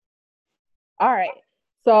All right.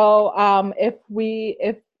 So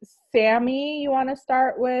if Sammy, you want to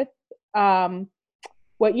start with um,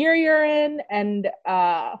 what year you're in and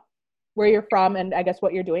where you're from, and I guess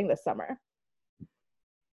what you're doing this summer.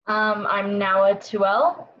 I'm now a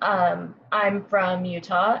 2L. I'm from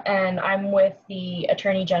Utah, and I'm with the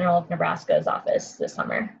Attorney General of Nebraska's office this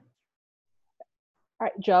summer. All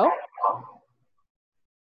right, Joe.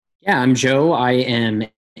 Yeah, I'm Joe. I am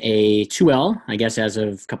a 2L, I guess, as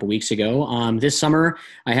of a couple weeks ago. This summer,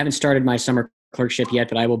 I haven't started my summer clerkship yet,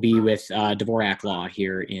 but I will be with Dvorak Law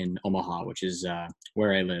here in Omaha, which is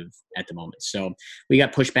where I live at the moment. So we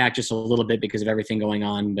got pushed back just a little bit because of everything going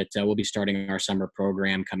on, but we'll be starting our summer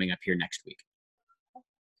program coming up here next week. All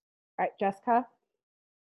right, Jessica.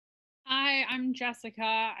 Hi, I'm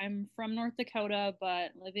Jessica. I'm from North Dakota,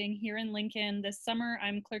 but living here in Lincoln. This summer,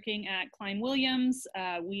 I'm clerking at Klein Williams.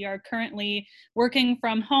 We are currently working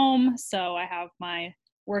from home, so I have my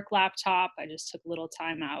work laptop. I just took a little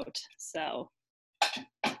time out. So,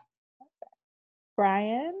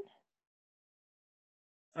 Brian.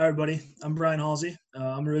 Hi, everybody. I'm Brian Halsey.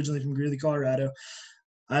 I'm originally from Greeley, Colorado.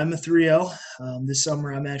 I'm a 3L. This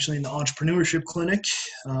summer, I'm actually in the entrepreneurship clinic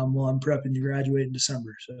while I'm prepping to graduate in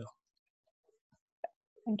December. So.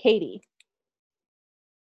 And Katie.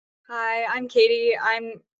 Hi, I'm Katie.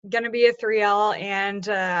 I'm going to be a 3L, and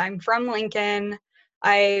I'm from Lincoln.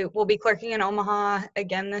 I will be clerking in Omaha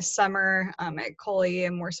again this summer at Coley,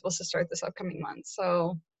 and we're supposed to start this upcoming month.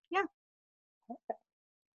 So, yeah. Okay.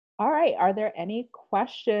 All right. Are there any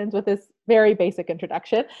questions with this very basic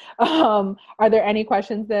introduction? Are there any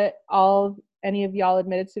questions that any of y'all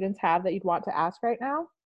admitted students have that you'd want to ask right now?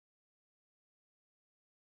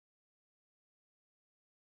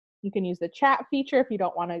 You can use the chat feature if you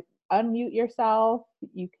don't want to unmute yourself.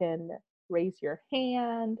 You can raise your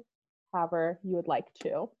hand, however you would like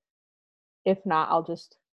to. If not, I'll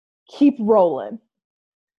just keep rolling.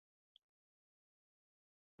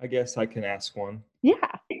 I guess I can ask one. Yeah.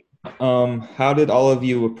 How did all of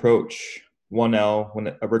you approach 1L when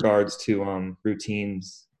it regards to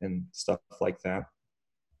routines and stuff like that?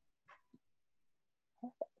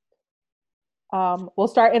 We'll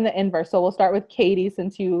start in the inverse. So we'll start with Katie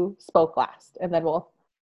since you spoke last, and then we'll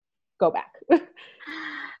go back.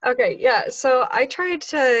 Okay, yeah. So I tried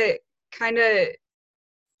to kind of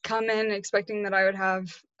come in expecting that I would have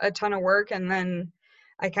a ton of work, and then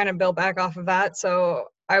I kind of built back off of that. So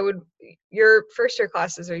your first year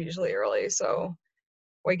classes are usually early. So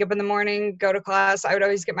wake up in the morning, go to class. I would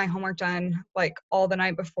always get my homework done like all the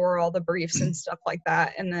night before, all the briefs and stuff like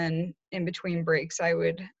that. And then in between breaks, I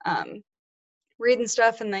would read and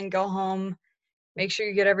stuff and then go home, make sure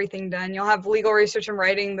you get everything done. You'll have legal research and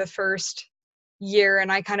writing the first year,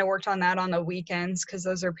 and I kind of worked on that on the weekends because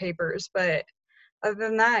those are papers. But other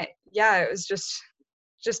than that, yeah, it was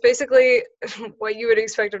just basically what you would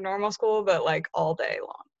expect of normal school, but like all day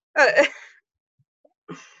long.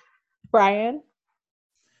 Brian?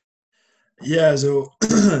 Yeah, so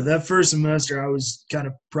that first semester I was kind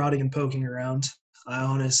of prodding and poking around. I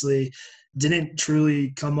honestly didn't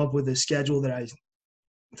truly come up with a schedule that I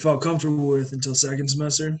felt comfortable with until second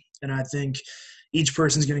semester. And I think each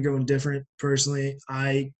person's going to go in different. Personally,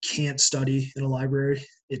 I can't study in a library.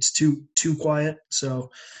 It's too quiet. So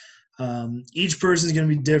each person's going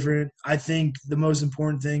to be different. I think the most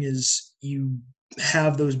important thing is you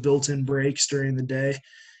have those built-in breaks during the day.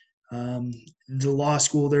 The law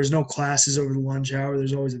school, there's no classes over the lunch hour.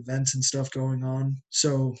 There's always events and stuff going on.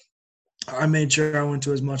 So I made sure I went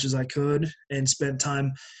to as much as I could and spent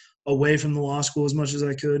time away from the law school as much as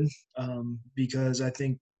I could, because I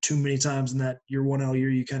think too many times in that year 1L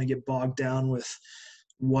year, you kind of get bogged down with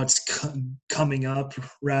what's coming up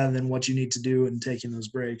rather than what you need to do and taking those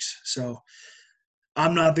breaks. So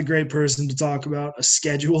I'm not the great person to talk about a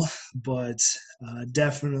schedule, but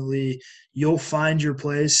definitely you'll find your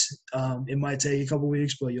place. It might take a couple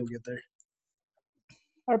weeks, but you'll get there.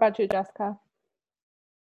 What about you, Jessica?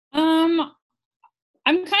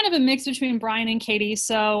 I'm kind of a mix between Brian and Katie.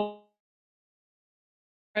 So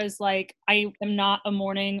as like I am not a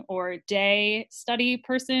morning or day study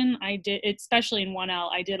person. Especially in 1L,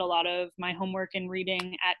 I did a lot of my homework and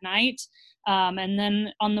reading at night. And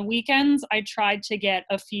then on the weekends, I tried to get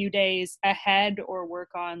a few days ahead or work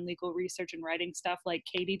on legal research and writing stuff like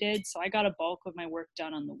Katie did. So I got a bulk of my work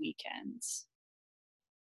done on the weekends.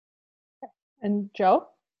 And Joe?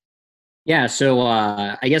 Yeah, so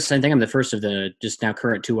I guess I think I'm the first of the just now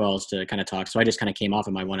current 2Ls to kind of talk. So I just kind of came off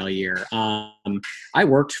of my 1L year. I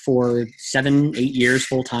worked for 7-8 years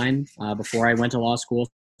full time before I went to law school.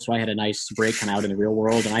 So I had a nice break kind of out in the real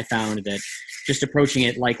world. And I found that just approaching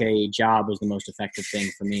it like a job was the most effective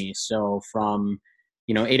thing for me. So from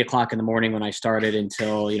 8 o'clock in the morning when I started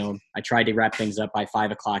until, I tried to wrap things up by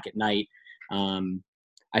 5 o'clock at night.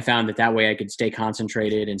 I found that way I could stay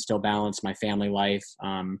concentrated and still balance my family life.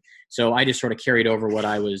 So I just sort of carried over what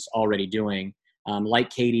I was already doing. Like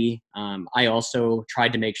Katie, I also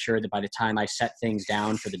tried to make sure that by the time I set things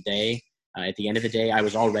down for the day, at the end of the day, I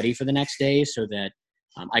was all ready for the next day so that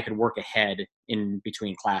I could work ahead in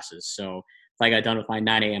between classes. So if I got done with my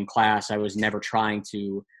 9 a.m. class, I was never trying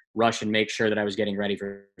to rush and make sure that I was getting ready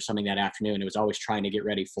for something that afternoon. It was always trying to get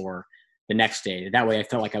ready for the next day. That way I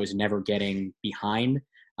felt like I was never getting behind,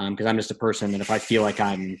 because I'm just a person that if I feel like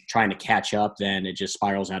I'm trying to catch up, then it just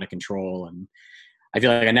spirals out of control. And I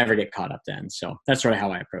feel like I never get caught up then. So that's sort of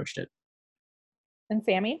how I approached it. And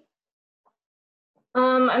Sammy?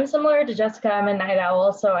 I'm similar to Jessica. I'm a night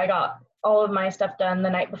owl, so I got all of my stuff done the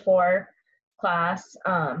night before class.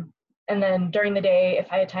 And then during the day,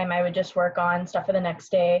 if I had time, I would just work on stuff for the next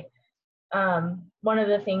day. One of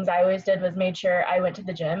the things I always did was made sure I went to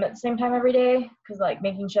the gym at the same time every day, because like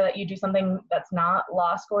making sure that you do something that's not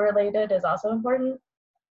law school related is also important.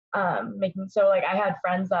 I had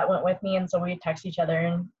friends that went with me, and so we'd text each other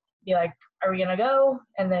and be like, are we gonna go?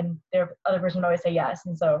 And then the other person would always say yes,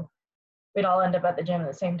 and so we'd all end up at the gym at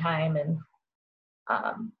the same time. And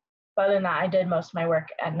but other than that, I did most of my work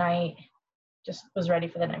at night, just was ready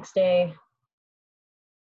for the next day.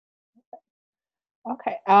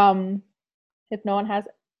 Okay. If no one has,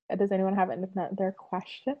 does anyone have another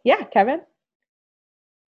question? Yeah, Kevin.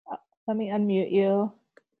 Let me unmute you.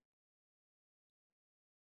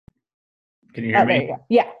 Can you hear me? There you go.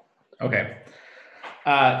 Yeah. Okay.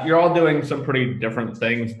 You're all doing some pretty different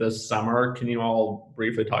things this summer. Can you all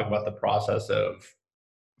briefly talk about the process of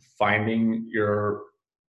finding your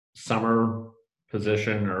summer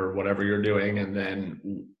position or whatever you're doing, and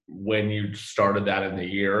then when you started that in the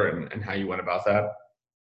year and how you went about that?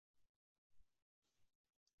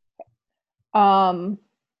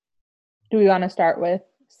 Do we want to start with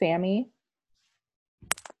Sammy?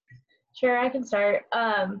 Sure, I can start.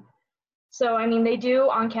 They do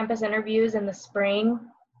on-campus interviews in the spring,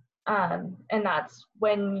 and that's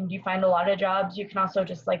when you find a lot of jobs. You can also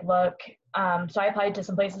just look. So I applied to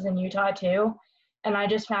some places in Utah too, and I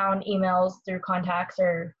just found emails through contacts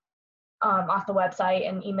or off the website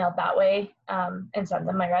and emailed that way, and sent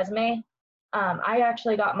them my resume. I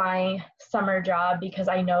actually got my summer job because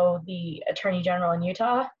I know the Attorney General in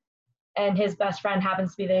Utah, and his best friend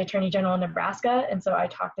happens to be the Attorney General in Nebraska, and so I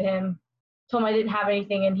talked to him, told him I didn't have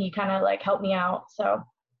anything, and he kind of helped me out. So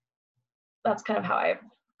that's kind of how I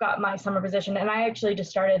got my summer position, and I actually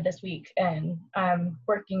just started this week, and I'm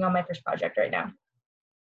working on my first project right now.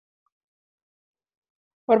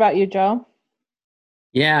 What about you, Joe?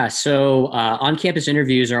 Yeah, so on-campus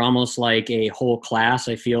interviews are almost like a whole class,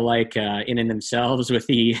 I feel like, in and themselves, with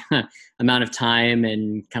the amount of time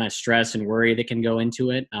and kind of stress and worry that can go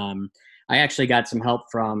into it. I actually got some help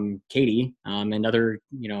from Katie and other,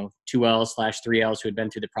 2Ls/3Ls who had been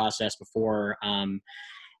through the process before.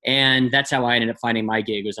 And that's how I ended up finding my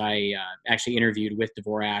gig. Was I actually interviewed with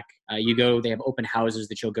Dvorak. They have open houses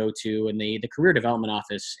that you'll go to, and the Career Development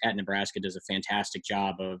Office at Nebraska does a fantastic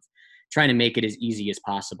job of trying to make it as easy as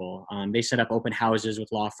possible. They set up open houses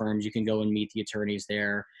with law firms. You can go and meet the attorneys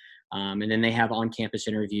there. And then they have on-campus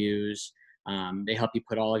interviews. They help you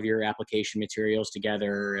put all of your application materials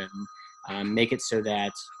together and make it so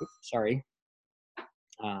that,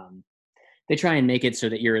 they try and make it so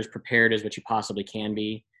that you're as prepared as what you possibly can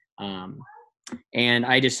be. And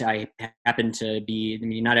I happen to be,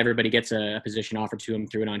 not everybody gets a position offered to them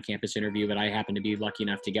through an on-campus interview, but I happen to be lucky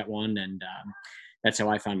enough to get one. And that's how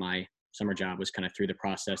I found my summer job, was kind of through the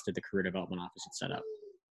process that the Career Development Office had set up.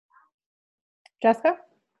 Jessica?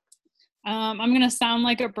 I'm going to sound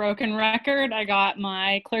like a broken record. I got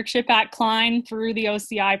my clerkship at Klein through the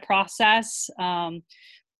OCI process.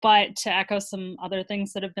 But to echo some other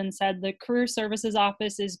things that have been said, the Career Services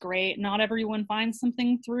Office is great. Not everyone finds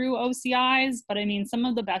something through OCIs, but some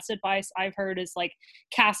of the best advice I've heard is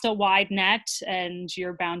cast a wide net and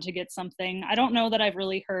you're bound to get something. I don't know that I've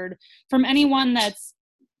really heard from anyone that's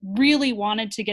really wanted to get